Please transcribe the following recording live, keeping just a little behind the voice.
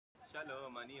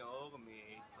שלום, אני אור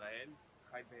מישראל,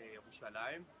 חי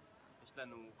בירושלים. יש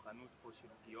לנו חנות פה של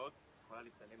עוגיות, יכולה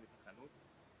לצלם את החנות.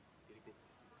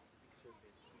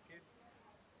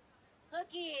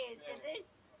 Cookies,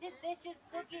 delicious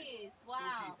cookies. Wow.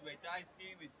 Cookies with ice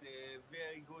cream, it's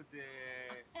very good,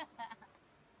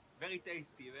 very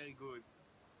tasty, very good.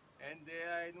 And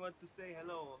I want to say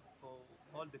hello for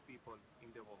all the people in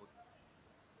the world.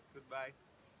 Goodbye.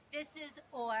 This is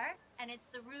Or, and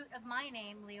it's the root of my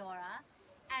name, Liora.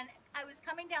 And I was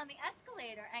coming down the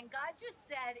escalator, and God just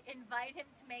said, invite him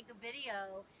to make a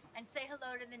video and say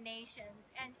hello to the nations.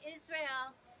 And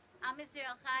Israel, Am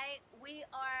Israel Chai, we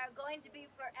are going to be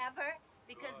forever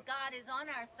because God is on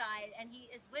our side, and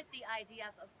he is with the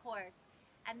IDF, of course.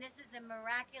 And this is a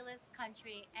miraculous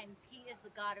country, and he is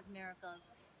the God of miracles.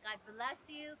 God bless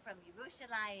you from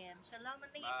Yerushalayim. Shalom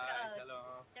and Bye,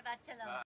 shalom. Shabbat shalom. Bye.